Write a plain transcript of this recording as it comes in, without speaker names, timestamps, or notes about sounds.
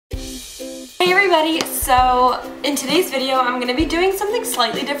everybody, so in today's video I'm going to be doing something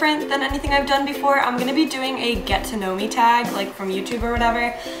slightly different than anything I've done before. I'm going to be doing a get to know me tag, like from YouTube or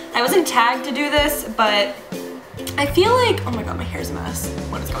whatever. I wasn't tagged to do this, but I feel like, oh my god, my hair's a mess.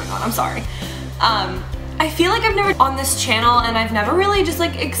 What is going on? I'm sorry. I feel like I've never on this channel and I've never really just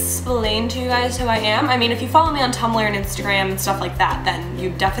like explained to you guys who I am. I mean, if you follow me on Tumblr and Instagram and stuff like that, then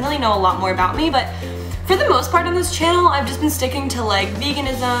you definitely know a lot more about me, but for the most part on this channel, I've just been sticking to like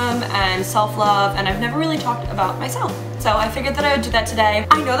veganism and self-love, and I've never really talked about myself. So I figured that I would do that today.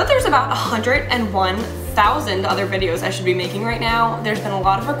 I know that there's about 101,000 other videos I should be making right now. There's been a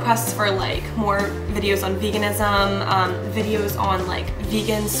lot of requests for like more videos on veganism, videos on like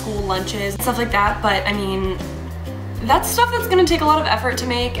vegan school lunches, stuff like that, but I mean, that's stuff that's gonna take a lot of effort to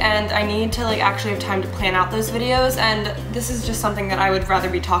make, and I need to like actually have time to plan out those videos, and this is just something that I would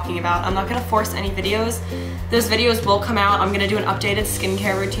rather be talking about. I'm not gonna force any videos. Those videos will come out. I'm gonna do an updated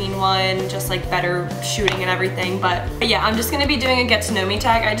skincare routine one, just like better shooting and everything, but yeah, I'm just gonna be doing a get to know me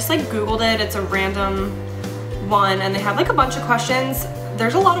tag. I just like Googled it. It's a random one, and they have like a bunch of questions.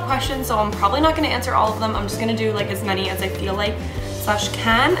 There's a lot of questions, so I'm probably not gonna answer all of them. I'm just gonna do like as many as I feel like /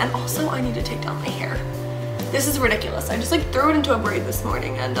 can, and also I need to take down my hair. This is ridiculous. I just like threw it into a braid this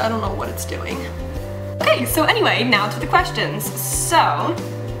morning and I don't know what it's doing. Okay, so anyway, now to the questions. So,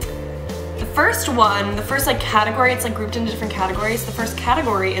 the first one, the first like category, it's like grouped into different categories. The first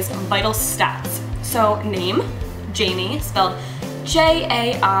category is vital stats. So, name, Jamie, spelled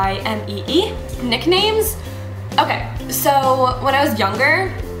J-A-I-M-E-E. Nicknames, okay, so when I was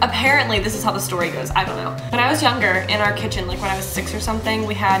younger, apparently this is how the story goes, I don't know. When I was younger, in our kitchen, like when I was 6 or something,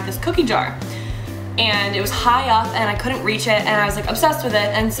 we had this cookie jar. And it was high up and I couldn't reach it, and I was like obsessed with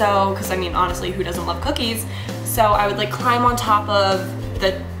it, and so, because I mean honestly, who doesn't love cookies? So I would like climb on top of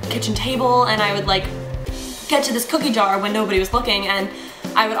the kitchen table and I would like get to this cookie jar when nobody was looking, and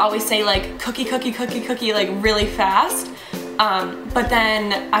I would always say like cookie, cookie, cookie, cookie, like really fast. But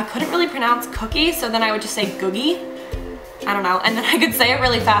then I couldn't really pronounce cookie, so then I would just say googie. I don't know, and then I could say it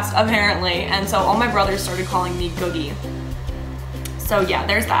really fast apparently, and so all my brothers started calling me Googie. So yeah,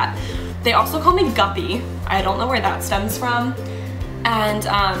 there's that. They also call me Guppy. I don't know where that stems from. And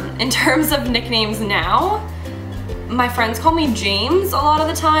in terms of nicknames now, my friends call me James a lot of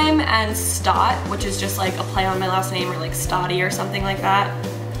the time, and Stott, which is just like a play on my last name, or like Stotty or something like that.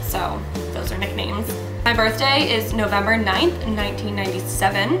 So those are nicknames. My birthday is November 9th,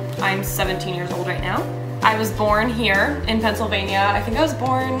 1997. I'm 17 years old right now. I was born here in Pennsylvania. I think I was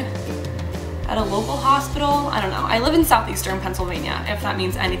born at a local hospital. I don't know. I live in southeastern Pennsylvania, if that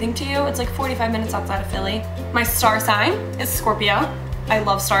means anything to you. It's like 45 minutes outside of Philly. My star sign is Scorpio. I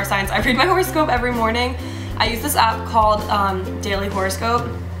love star signs. I read my horoscope every morning. I use this app called Daily Horoscope.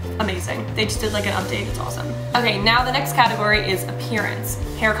 Amazing. They just did like an update. It's awesome. Okay, now the next category is appearance.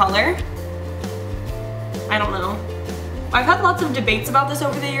 Hair color. I don't know. I've had lots of debates about this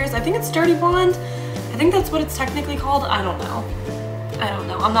over the years. I think it's dirty blonde. I think that's what it's technically called. I don't know. I don't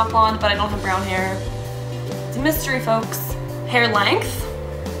know. I'm not blonde, but I don't have brown hair. It's a mystery, folks. Hair length.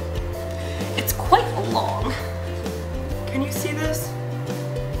 It's quite long. Can you see this?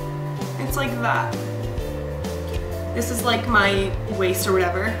 It's like that. This is like my waist or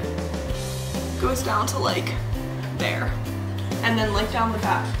whatever. It goes down to like there. And then like down the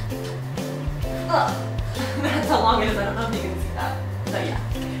back. Ugh. That's how long it is. I don't know if you can see that. But yeah.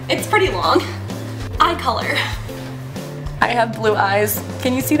 It's pretty long. Eye color. I have blue eyes.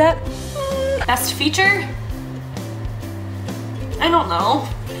 Can you see that? Best feature? I don't know.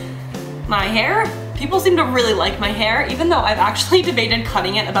 My hair? People seem to really like my hair, even though I've actually debated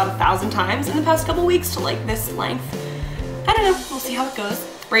cutting it about 1,000 times in the past couple weeks to like this length. I don't know. We'll see how it goes.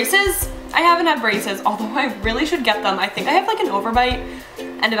 Braces? I haven't had braces, although I really should get them. I think I have like an overbite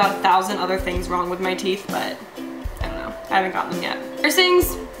and about 1,000 other things wrong with my teeth, but I don't know. I haven't gotten them yet.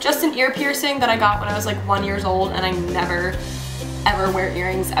 Piercings? Just an ear piercing that I got when I was like 1 year old, and I never ever wear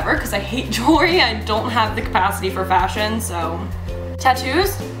earrings ever because I hate jewelry. I don't have the capacity for fashion, so.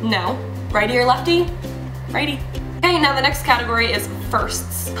 Tattoos? No. Righty or lefty? Righty. Okay, now the next category is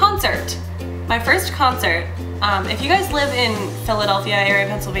firsts. Concert. My first concert. If you guys live in Philadelphia area,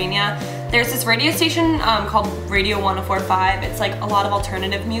 Pennsylvania, there's this radio station called Radio 104.5. It's like a lot of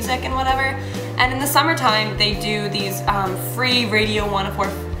alternative music and whatever. And in the summertime, they do these free Radio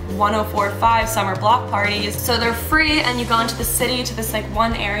 104.5 summer block parties. So they're free, and you go into the city to this like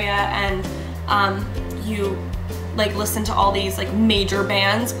one area, and you like listen to all these like major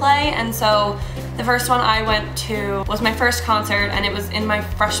bands play. And so the first one I went to was my first concert, and it was in my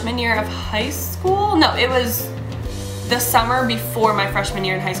freshman year of high school. No, it was the summer before my freshman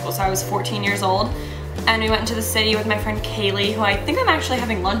year in high school, so I was 14 years old. and we went into the city with my friend Kaylee, who I think I'm actually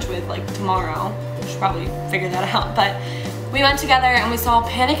having lunch with like tomorrow. I should probably figure that out, but we went together and we saw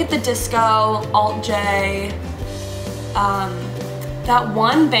Panic at the Disco, Alt J, that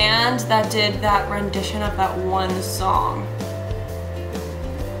one band that did that rendition of that one song.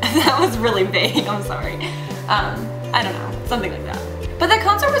 That was really vague, I'm sorry. I don't know, something like that. But the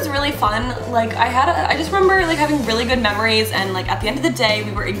concert was really fun. Like I just remember like having really good memories, and like at the end of the day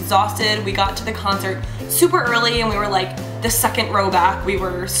we were exhausted. We got to the concert super early and we were like the second row back. We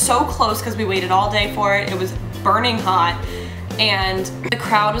were so close because we waited all day for it. It was burning hot and the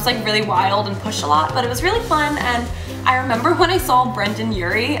crowd was like really wild and pushed a lot, but it was really fun. And I remember when I saw Brendan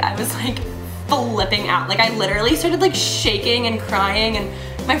Urie, I was like flipping out. Like I literally started like shaking and crying, and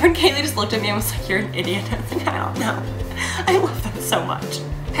my friend Kaylee just looked at me and was like, "You're an idiot." I was like, I don't know. I love them so much.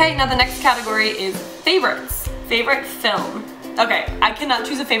 Okay, now the next category is favorites. Favorite film. Okay, I cannot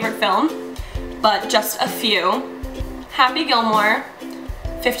choose a favorite film, but just a few. Happy Gilmore,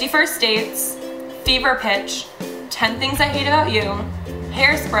 50 First Dates, Fever Pitch, 10 Things I Hate About You,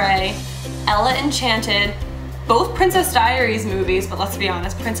 Hairspray, Ella Enchanted, both Princess Diaries movies, but let's be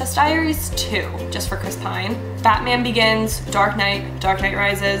honest, Princess Diaries 2, just for Chris Pine, Batman Begins, Dark Knight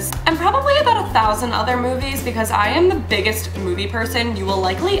Rises, and probably about 1,000 other movies because I am the biggest movie person you will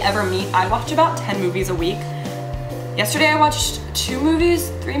likely ever meet. I watch about 10 movies a week. Yesterday I watched 3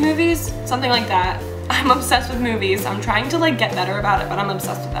 movies, something like that. I'm obsessed with movies. I'm trying to like get better about it, but I'm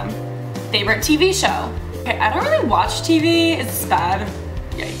obsessed with them. Favorite TV show. Okay, I don't really watch TV, it's bad,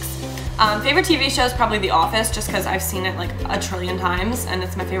 yikes. Favorite TV show is probably The Office, just because I've seen it like a trillion times and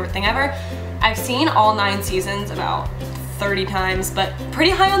it's my favorite thing ever. I've seen all 9 seasons about 30 times, but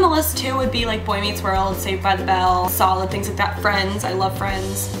pretty high on the list too would be like Boy Meets World, Saved by the Bell, Solid, things like that. Friends, I love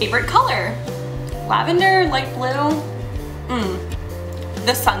Friends. Favorite color? Lavender, light blue?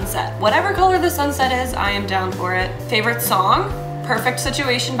 The sunset. Whatever color the sunset is, I am down for it. Favorite song? Perfect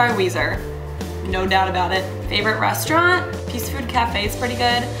Situation by Weezer. No doubt about it. Favorite restaurant? Peace Food Cafe is pretty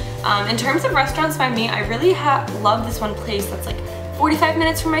good. In terms of restaurants by me, I really love this one place that's like 45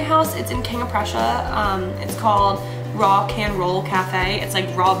 minutes from my house. It's in King of Prussia. It's called Raw Can Roll Cafe. It's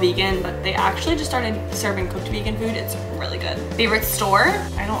like raw vegan, but they actually just started serving cooked vegan food. It's really good. Favorite store?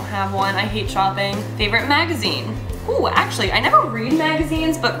 I don't have one. I hate shopping. Favorite magazine? Ooh, actually, I never read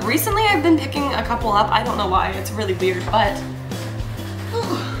magazines, but recently I've been picking a couple up. I don't know why. It's really weird, but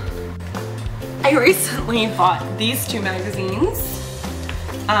I recently bought these 2 magazines.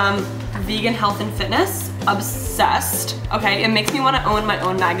 Vegan Health and Fitness, obsessed. Okay, it makes me want to own my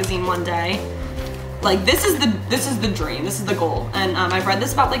own magazine one day. Like this is the dream, this is the goal. And I've read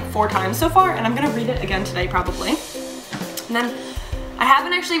this about like 4 times so far, and I'm gonna read it again today probably. And then I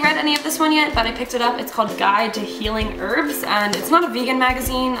haven't actually read any of this one yet, but I picked it up. It's called Guide to Healing Herbs, and it's not a vegan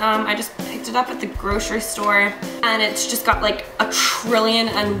magazine. I just picked it up at the grocery store, and it's just got like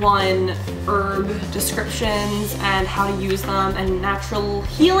 1,000,001 herb descriptions and how to use them, and natural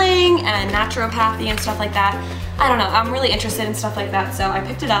healing and naturopathy and stuff like that. I don't know, I'm really interested in stuff like that, so I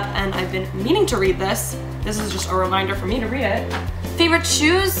picked it up and I've been meaning to read this. This is just a reminder for me to read it. Favorite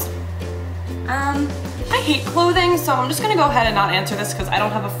shoes? I hate clothing, so I'm just gonna go ahead and not answer this because I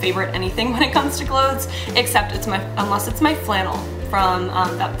don't have a favorite anything when it comes to clothes, except unless it's my flannel from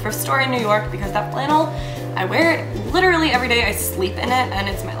that thrift store in New York, because that flannel, I wear it literally every day. I sleep in it and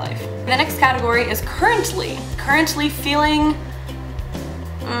it's my life. The next category is currently feeling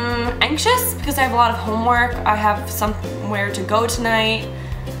anxious because I have a lot of homework. I have somewhere to go tonight.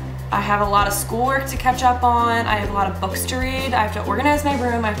 I have a lot of schoolwork to catch up on. I have a lot of books to read. I have to organize my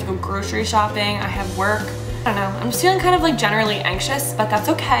room. I have to go grocery shopping. I have work. I don't know. I'm just feeling kind of like generally anxious, but that's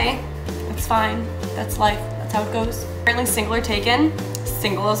okay. It's fine. That's life. That's how it goes. Currently single or taken.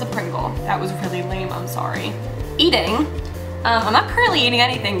 Single as a Pringle. That was really lame. I'm sorry. Eating. I'm not currently eating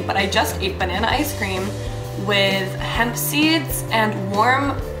anything, but I just ate banana ice cream with hemp seeds and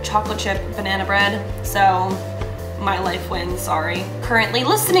warm chocolate chip banana bread. So my life wins, sorry. Currently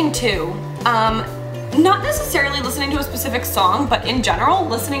listening to, not necessarily listening to a specific song, but in general,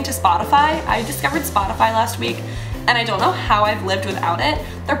 listening to Spotify. I discovered Spotify last week, and I don't know how I've lived without it.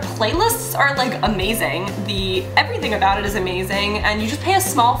 Their playlists are like amazing. Everything about it is amazing, and you just pay a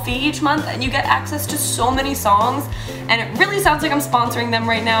small fee each month and you get access to so many songs, and it really sounds like I'm sponsoring them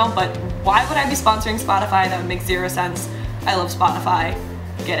right now, but why would I be sponsoring Spotify? That would make 0 sense. I love Spotify.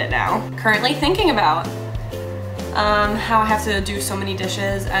 Get it now. Currently thinking about how I have to do so many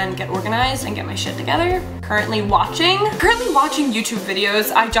dishes and get organized and get my shit together. Currently watching YouTube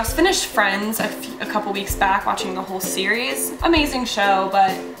videos. I just finished Friends a couple weeks back, watching the whole series. Amazing show,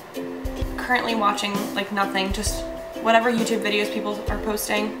 but currently watching like nothing, just whatever YouTube videos people are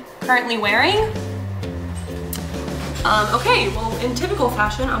posting. Currently wearing Okay, well, in typical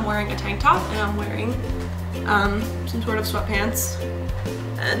fashion, I'm wearing a tank top and I'm wearing some sort of sweatpants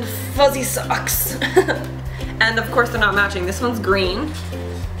and fuzzy socks. And of course they're not matching. This one's green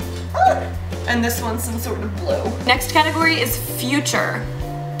and this one's some sort of blue. Next category is future.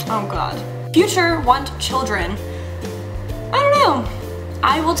 Oh God. Future want children. I don't know.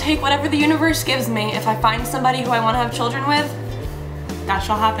 I will take whatever the universe gives me. If I find somebody who I want to have children with, that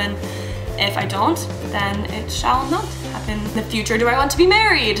shall happen. If I don't, then it shall not happen. In the future, do I want to be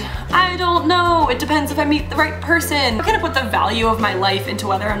married? I don't know. It depends if I meet the right person. I'm gonna put the value of my life into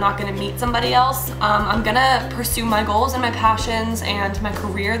whether I'm not gonna meet somebody else. I'm gonna pursue my goals and my passions and my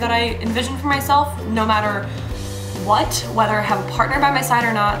career that I envision for myself, no matter what, whether I have a partner by my side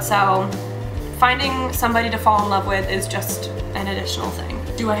or not. So finding somebody to fall in love with is just an additional thing.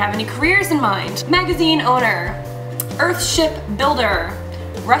 Do I have any careers in mind? Magazine owner, earthship builder,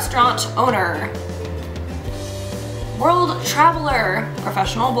 restaurant owner, world traveler,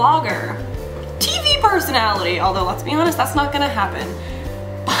 professional blogger, TV personality, although let's be honest, that's not gonna happen.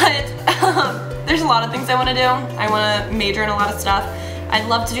 But there's a lot of things I wanna do. I wanna major in a lot of stuff. I'd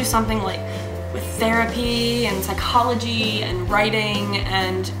love to do something like with therapy and psychology and writing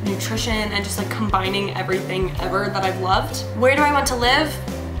and nutrition and just like combining everything ever that I've loved. Where do I want to live?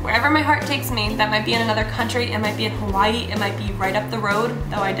 Wherever my heart takes me. That might be in another country, it might be in Hawaii, it might be right up the road,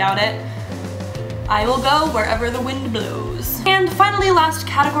 though I doubt it. I will go wherever the wind blows. And finally, last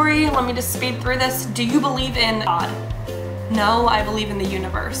category, let me just speed through this. Do you believe in God? No, I believe in the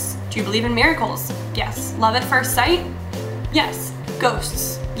universe. Do you believe in miracles? Yes. Love at first sight? Yes.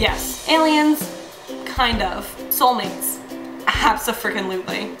 Ghosts? Yes. Aliens? Kind of. Soulmates?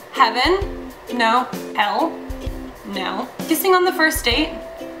 Abso-freaking-lutely. Heaven? No. Hell? No. Kissing on the first date?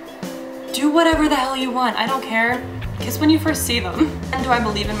 Do whatever the hell you want, I don't care. Kiss when you first see them. And do I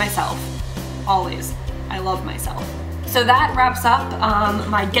believe in myself? Always. I love myself. So that wraps up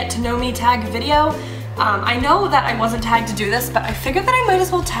my get to know me tag video. I know that I wasn't tagged to do this, but I figured that I might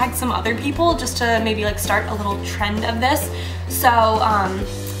as well tag some other people just to maybe like start a little trend of this. So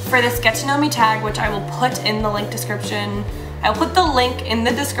for this get to know me tag, which I will put in the link description, I'll put the link in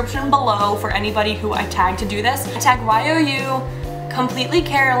the description below for anybody who I tag to do this. I tag YOU, Completely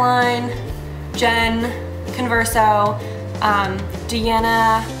Caroline, Jen, Converso,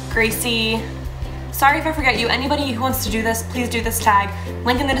 Deanna, Gracie. Sorry if I forget you. Anybody who wants to do this, please do this tag.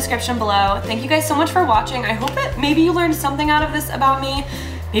 Link in the description below. Thank you guys so much for watching. I hope that maybe you learned something out of this about me.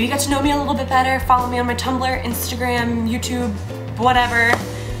 Maybe you got to know me a little bit better. Follow me on my Tumblr, Instagram, YouTube, whatever.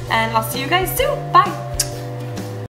 And I'll see you guys soon. Bye.